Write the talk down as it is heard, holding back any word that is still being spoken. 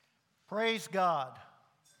Praise God.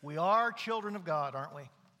 We are children of God, aren't we?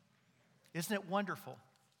 Isn't it wonderful?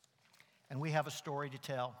 And we have a story to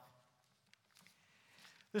tell.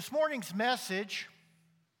 This morning's message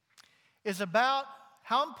is about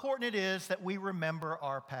how important it is that we remember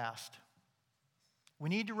our past. We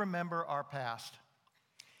need to remember our past.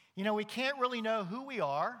 You know, we can't really know who we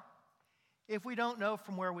are if we don't know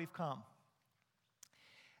from where we've come.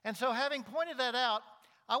 And so, having pointed that out,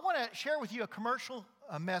 I want to share with you a commercial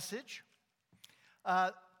message.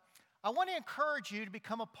 I want to encourage you to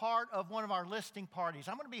become a part of one of our listing parties.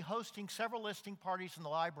 I'm going to be hosting several listing parties in the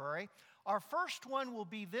library. Our first one will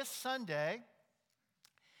be this Sunday,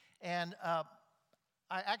 and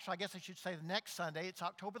I guess I should say the next Sunday. It's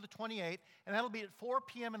October the 28th, and that'll be at 4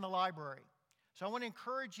 p.m. in the library. So I want to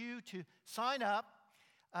encourage you to sign up.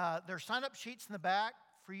 There are sign-up sheets in the back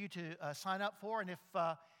for you to sign up for, and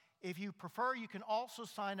if you prefer, you can also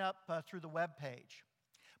sign up through the web page.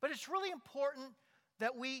 But it's really important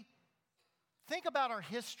that we think about our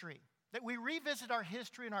history, that we revisit our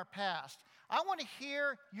history and our past. I want to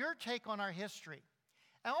hear your take on our history.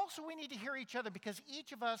 And also we need to hear each other because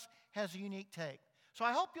each of us has a unique take. So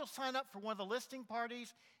I hope you'll sign up for one of the listing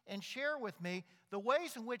parties and share with me the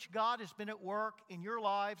ways in which God has been at work in your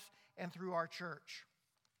lives and through our church.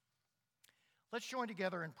 Let's join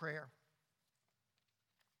together in prayer.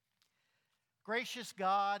 Gracious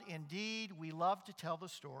God, indeed, we love to tell the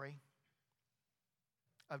story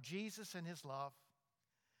of Jesus and his love.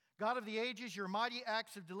 God of the ages, your mighty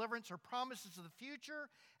acts of deliverance are promises of the future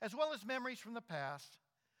as well as memories from the past.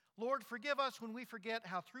 Lord, forgive us when we forget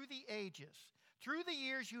how through the ages, through the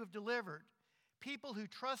years you have delivered people who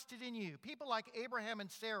trusted in you, people like Abraham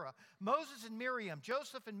and Sarah, Moses and Miriam,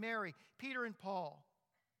 Joseph and Mary, Peter and Paul.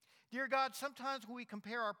 Dear God, sometimes when we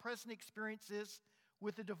compare our present experiences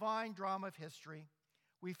with the divine drama of history,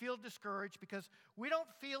 we feel discouraged because we don't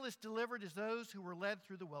feel as delivered as those who were led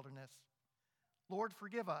through the wilderness. Lord,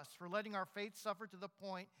 forgive us for letting our faith suffer to the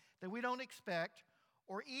point that we don't expect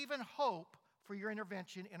or even hope for your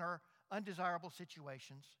intervention in our undesirable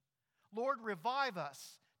situations. Lord, revive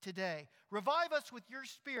us today. Revive us with your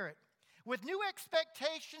Spirit, with new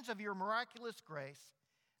expectations of your miraculous grace,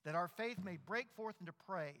 that our faith may break forth into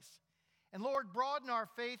praise. And Lord, broaden our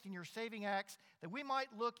faith in your saving acts, that we might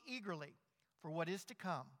look eagerly for what is to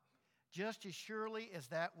come, just as surely as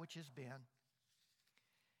that which has been.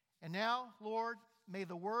 And now, Lord, may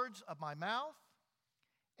the words of my mouth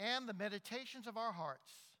and the meditations of our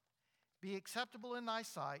hearts be acceptable in thy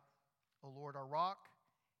sight, O Lord, our rock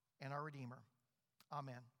and our Redeemer.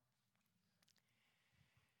 Amen.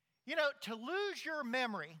 You know, to lose your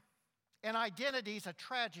memory and identity is a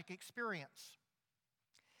tragic experience.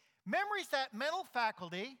 Memory is that mental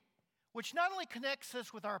faculty which not only connects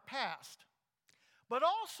us with our past, but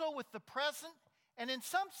also with the present and, in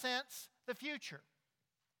some sense, the future.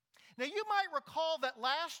 Now, you might recall that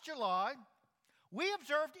last July, we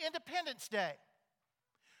observed Independence Day.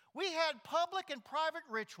 We had public and private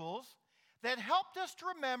rituals that helped us to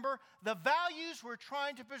remember the values we're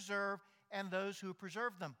trying to preserve and those who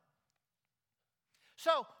preserve them.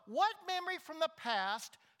 So, what memory from the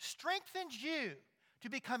past strengthens you to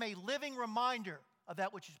become a living reminder of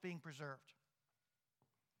that which is being preserved?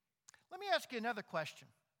 Let me ask you another question.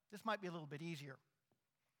 This might be a little bit easier.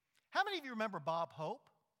 How many of you remember Bob Hope?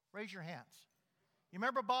 Raise your hands. You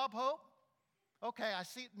remember Bob Hope? Okay, I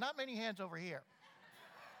see not many hands over here.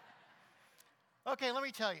 Okay, let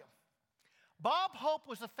me tell you. Bob Hope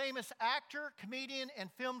was a famous actor, comedian,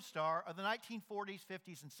 and film star of the 1940s,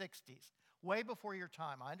 50s, and 60s. Way before your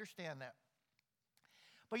time, I understand that.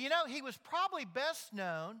 But you know, he was probably best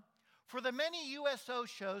known for the many USO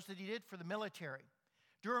shows that he did for the military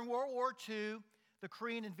during World War II, the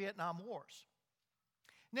Korean and Vietnam Wars.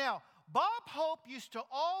 Now, Bob Hope used to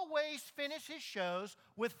always finish his shows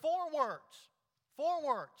with 4 words. 4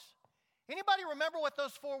 words. Anybody remember what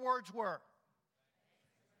those 4 words were?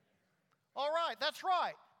 All right, that's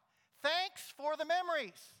right. Thanks for the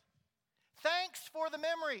memories. Thanks for the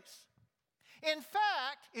memories. In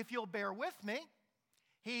fact, if you'll bear with me,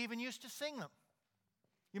 he even used to sing them.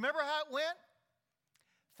 You remember how it went?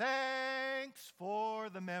 Thanks for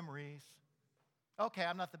the memories. Okay,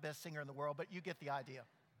 I'm not the best singer in the world, but you get the idea.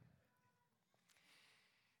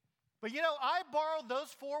 But you know, I borrowed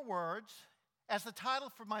those 4 words as the title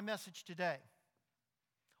for my message today.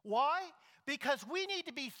 Why? Because we need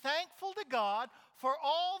to be thankful to God for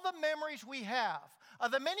all the memories we have,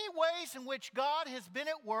 of the many ways in which God has been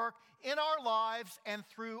at work in our lives and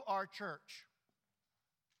through our church.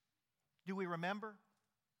 Do we remember?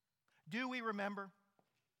 Do we remember?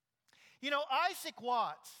 You know, Isaac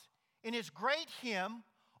Watts, in his great hymn,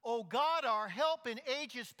 O God, our help in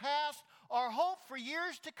ages past, our hope for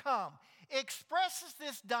years to come, expresses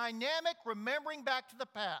this dynamic remembering back to the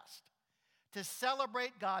past to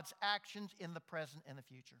celebrate God's actions in the present and the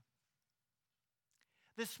future.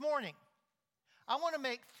 This morning, I want to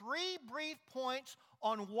make 3 brief points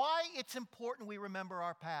on why it's important we remember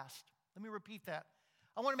our past. Let me repeat that.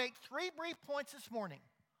 I want to make 3 brief points this morning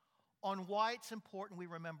on why it's important we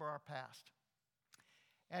remember our past.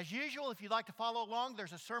 As usual, if you'd like to follow along,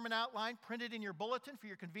 there's a sermon outline printed in your bulletin for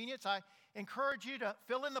your convenience. I encourage you to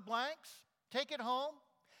fill in the blanks, take it home,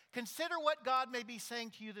 consider what God may be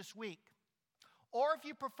saying to you this week. Or if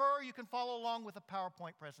you prefer, you can follow along with a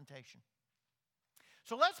PowerPoint presentation.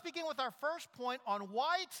 So let's begin with our first point on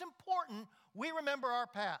why it's important we remember our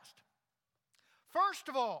past. First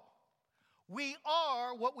of all, we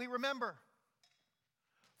are what we remember.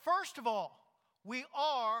 First of all, we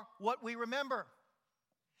are what we remember.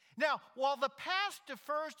 Now, while the past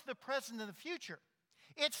defers to the present and the future,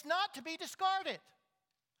 it's not to be discarded.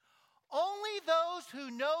 Only those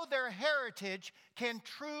who know their heritage can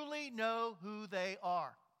truly know who they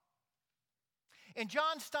are. In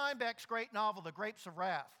John Steinbeck's great novel, The Grapes of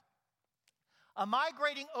Wrath, a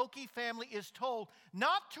migrating Okie family is told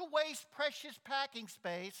not to waste precious packing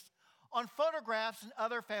space on photographs and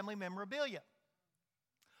other family memorabilia.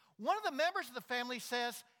 One of the members of the family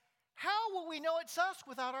says, "How will we know it's us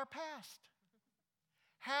without our past?"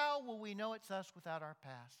 How will we know it's us without our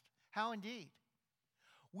past? How indeed?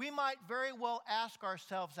 We might very well ask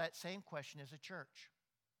ourselves that same question as a church.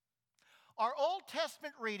 Our Old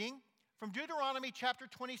Testament reading from Deuteronomy chapter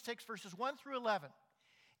 26, verses 1 through 11,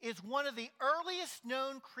 is one of the earliest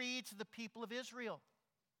known creeds of the people of Israel.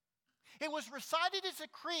 It was recited as a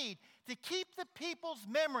creed to keep the people's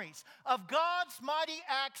memories of God's mighty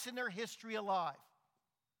acts in their history alive.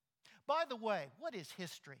 By the way, what is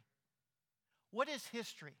history? What is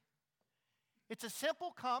history? It's a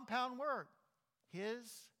simple compound word.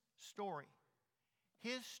 His story.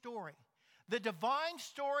 His story. The divine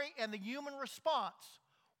story and the human response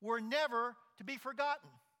were never to be forgotten.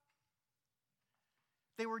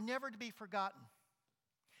 They were never to be forgotten.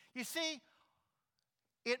 You see,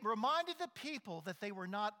 it reminded the people that they were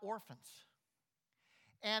not orphans.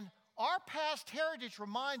 And our past heritage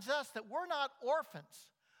reminds us that we're not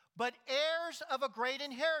orphans, but heirs of a great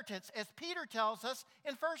inheritance, as Peter tells us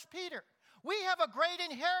in 1 Peter. We have a great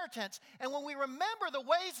inheritance, and when we remember the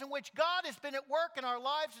ways in which God has been at work in our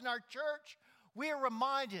lives in our church, we are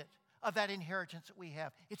reminded of that inheritance that we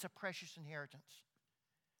have. It's a precious inheritance.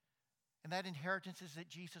 And that inheritance is that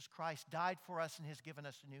Jesus Christ died for us and has given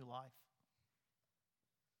us a new life.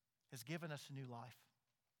 Has given us a new life.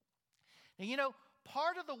 Now, you know,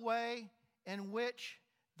 part of the way in which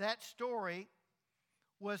that story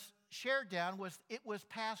was shared down was it was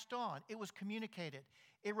passed on. It was communicated.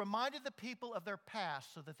 It reminded the people of their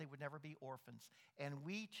past so that they would never be orphans. And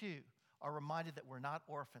we too are reminded that we're not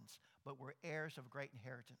orphans, but we're heirs of great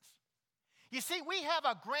inheritance. You see, we have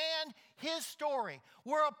a grand His story.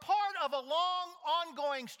 We're a part of a long,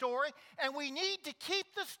 ongoing story, and we need to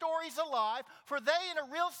keep the stories alive, for they, in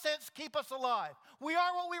a real sense, keep us alive. We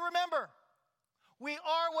are what we remember. We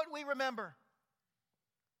are what we remember.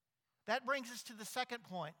 That brings us to the second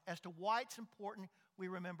point as to why it's important we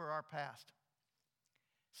remember our past.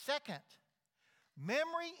 Second,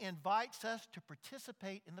 memory invites us to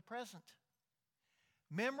participate in the present.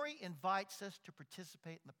 Memory invites us to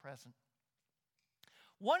participate in the present.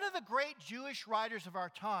 One of the great Jewish writers of our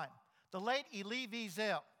time, the late Elie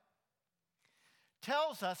Wiesel,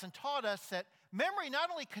 tells us and taught us that memory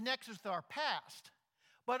not only connects us with our past,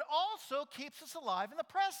 but also keeps us alive in the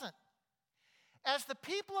present. As the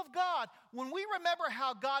people of God, when we remember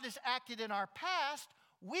how God has acted in our past,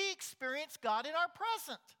 we experience God in our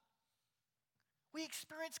present. We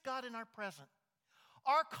experience God in our present.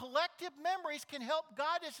 Our collective memories can help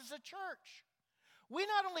guide us as a church. We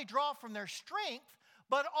not only draw from their strength,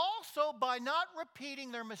 but also by not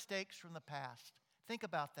repeating their mistakes from the past. Think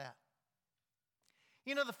about that.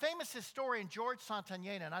 You know, the famous historian George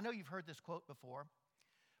Santayana, and I know you've heard this quote before,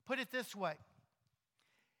 put it this way.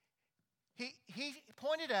 He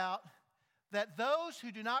pointed out that those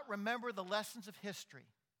who do not remember the lessons of history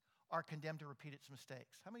are condemned to repeat its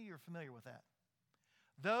mistakes. How many of you are familiar with that?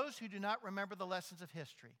 Those who do not remember the lessons of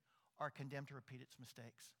history are condemned to repeat its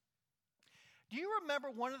mistakes. Do you remember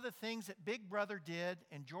one of the things that Big Brother did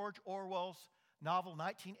in George Orwell's novel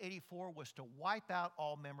 1984 was to wipe out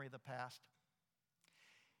all memory of the past?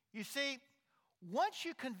 You see, once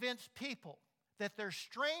you convince people that they're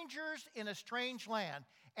strangers in a strange land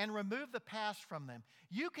and remove the past from them,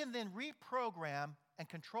 you can then reprogram and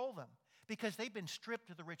control them because they've been stripped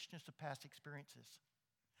of the richness of past experiences.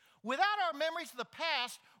 Without our memories of the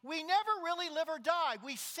past, we never really live or die.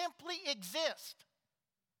 We simply exist.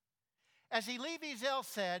 As Elie Wiesel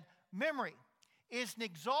said, memory is an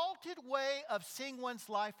exalted way of seeing one's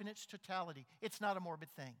life in its totality. It's not a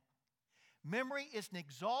morbid thing. Memory is an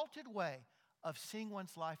exalted way of seeing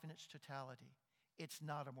one's life in its totality. It's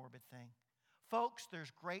not a morbid thing. Folks,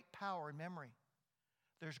 there's great power in memory.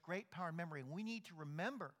 There's great power in memory. And we need to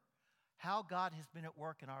remember how God has been at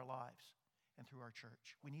work in our lives and through our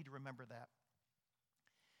church. We need to remember that.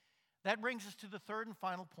 That brings us to the third and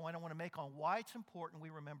final point I want to make on why it's important we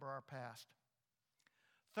remember our past.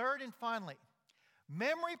 Third and finally,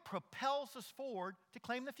 memory propels us forward to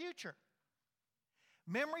claim the future.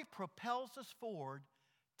 Memory propels us forward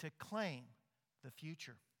to claim the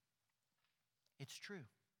future. It's true.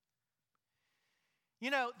 You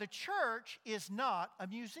know, the church is not a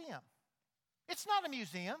museum. It's not a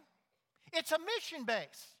museum. It's a mission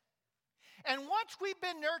base. And once we've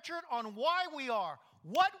been nurtured on why we are,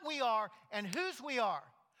 what we are, and whose we are,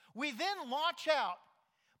 we then launch out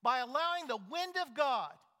by allowing the wind of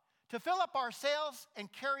God to fill up our sails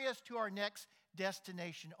and carry us to our next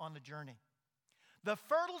destination on the journey. The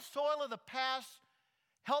fertile soil of the past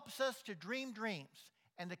helps us to dream dreams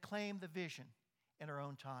and to claim the vision in our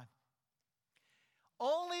own time.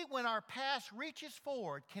 Only when our past reaches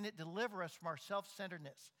forward can it deliver us from our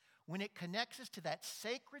self-centeredness, when it connects us to that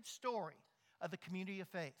sacred story of the community of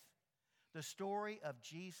faith, the story of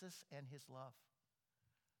Jesus and his love.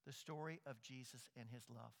 The story of Jesus and his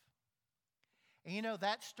love. And you know,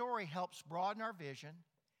 that story helps broaden our vision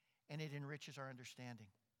and it enriches our understanding.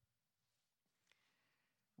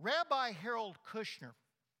 Rabbi Harold Kushner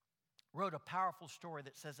wrote a powerful story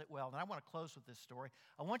that says it well, and I want to close with this story.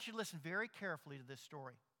 I want you to listen very carefully to this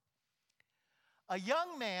story. A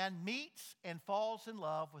young man meets and falls in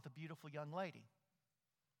love with a beautiful young lady.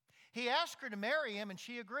 He asks her to marry him, and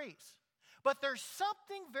she agrees. But there's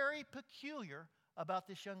something very peculiar about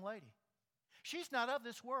this young lady. She's not of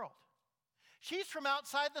this world. She's from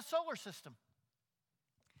outside the solar system.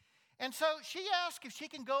 And so she asks if she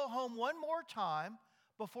can go home one more time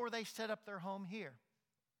before they set up their home here.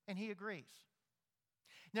 And he agrees.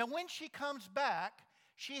 Now, when she comes back,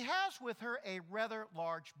 she has with her a rather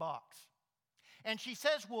large box. And she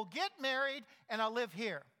says, we'll get married and I'll live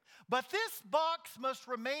here. But this box must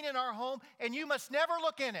remain in our home and you must never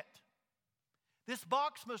look in it. This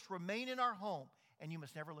box must remain in our home and you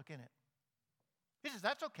must never look in it. He says,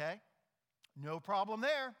 that's okay. No problem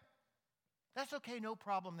there. That's okay, no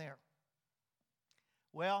problem there.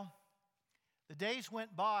 Well, the days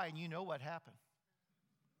went by and you know what happened.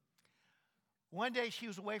 One day she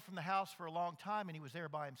was away from the house for a long time and he was there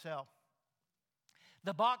by himself.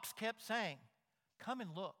 The box kept saying, come and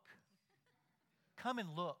look. Come and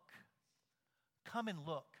look. Come and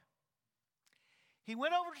look. He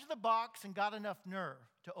went over to the box and got enough nerve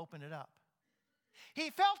to open it up.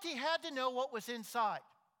 He felt he had to know what was inside.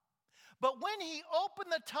 But when he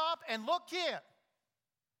opened the top and looked in,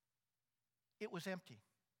 it was empty.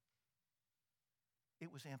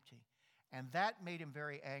 It was empty. And that made him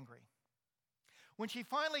very angry. When she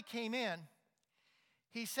finally came in,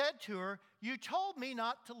 he said to her, you told me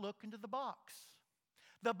not to look into the box.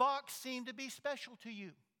 The box seemed to be special to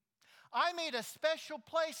you. I made a special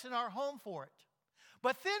place in our home for it.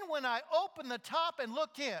 But then when I opened the top and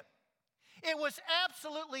looked in, it was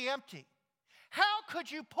absolutely empty. How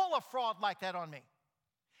could you pull a fraud like that on me?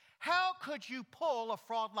 How could you pull a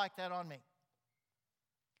fraud like that on me?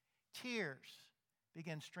 Tears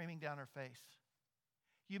began streaming down her face.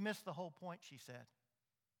 You missed the whole point, she said.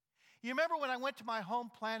 You remember when I went to my home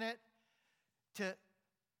planet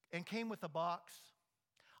and came with a box?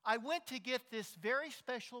 I went to get this very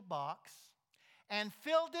special box and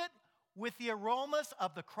filled it with the aromas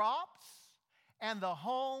of the crops and the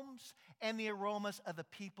homes and the aromas of the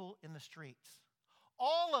people in the streets.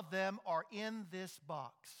 All of them are in this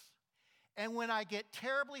box. And when I get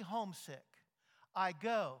terribly homesick, I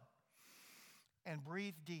go and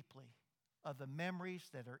breathe deeply of the memories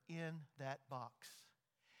that are in that box.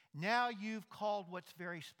 Now you've called what's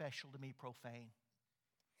very special to me profane.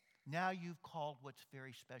 Now you've called what's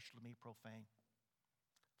very special to me profane.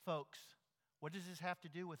 Folks, what does this have to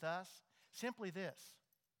do with us? Simply this.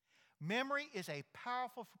 Memory is a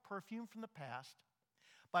powerful perfume from the past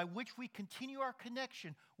by which we continue our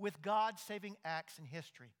connection with God's saving acts in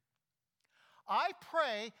history. I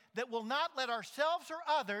pray that we'll not let ourselves or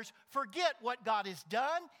others forget what God has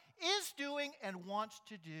done, is doing, and wants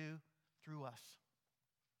to do through us.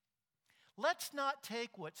 Let's not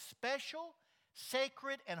take what's special,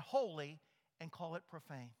 sacred, and holy and call it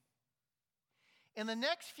profane. In the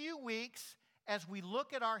next few weeks, as we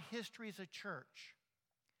look at our history as a church,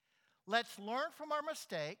 Let's learn from our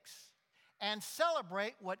mistakes and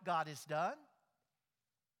celebrate what God has done,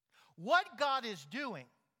 what God is doing,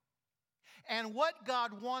 and what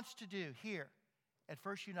God wants to do here at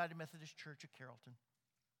First United Methodist Church of Carrollton.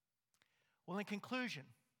 Well, in conclusion,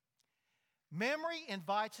 memory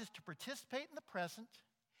invites us to participate in the present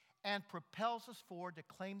and propels us forward to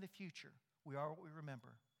claim the future. We are what we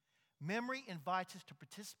remember. Memory invites us to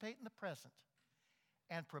participate in the present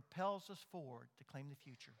and propels us forward to claim the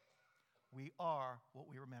future. We are what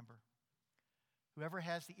we remember. Whoever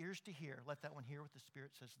has the ears to hear, let that one hear what the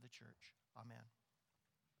Spirit says to the church. Amen.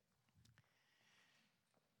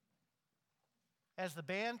 As the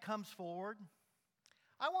band comes forward,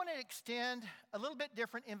 I want to extend a little bit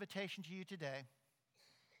different invitation to you today.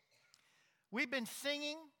 We've been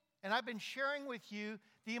singing, and I've been sharing with you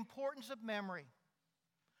the importance of memory,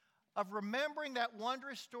 of remembering that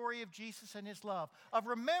wondrous story of Jesus and his love, of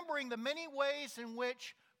remembering the many ways in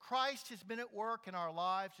which Christ has been at work in our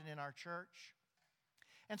lives and in our church.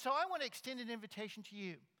 And so I want to extend an invitation to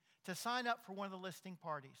you to sign up for one of the listening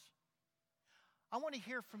parties. I want to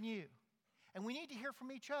hear from you, and we need to hear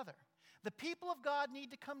from each other. The people of God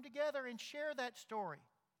need to come together and share that story.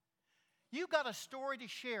 You've got a story to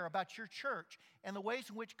share about your church and the ways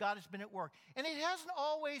in which God has been at work. And it hasn't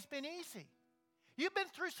always been easy. You've been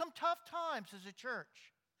through some tough times as a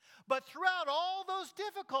church. But throughout all those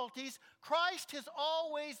difficulties, Christ has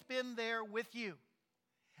always been there with you.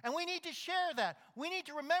 And we need to share that. We need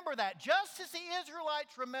to remember that. Just as the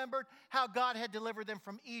Israelites remembered how God had delivered them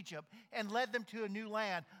from Egypt and led them to a new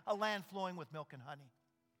land, a land flowing with milk and honey.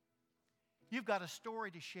 You've got a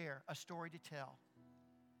story to share, a story to tell.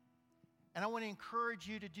 And I want to encourage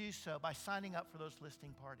you to do so by signing up for those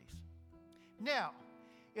listening parties. Now,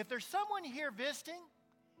 if there's someone here visiting,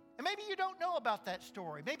 and maybe you don't know about that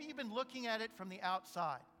story, maybe you've been looking at it from the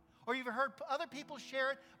outside, or you've heard other people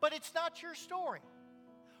share it, but it's not your story.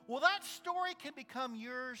 Well, that story can become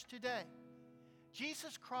yours today.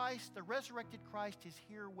 Jesus Christ, the resurrected Christ, is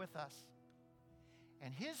here with us.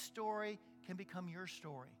 And his story can become your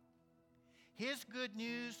story. His good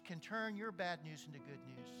news can turn your bad news into good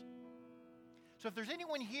news. So if there's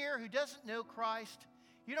anyone here who doesn't know Christ,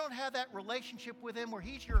 you don't have that relationship with him where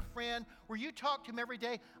he's your friend, where you talk to him every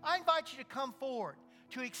day, I invite you to come forward,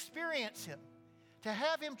 to experience him, to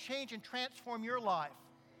have him change and transform your life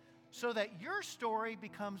so that your story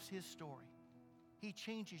becomes his story. He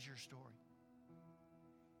changes your story.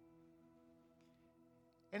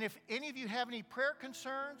 And if any of you have any prayer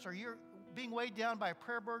concerns or you're being weighed down by a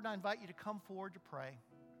prayer burden, I invite you to come forward to pray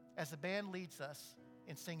as the band leads us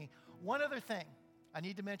in singing. One other thing, I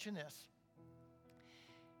need to mention this.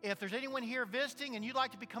 If there's anyone here visiting and you'd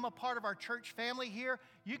like to become a part of our church family here,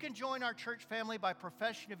 you can join our church family by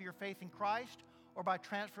profession of your faith in Christ or by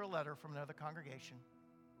transfer letter from another congregation.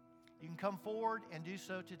 You can come forward and do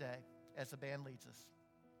so today as the band leads us.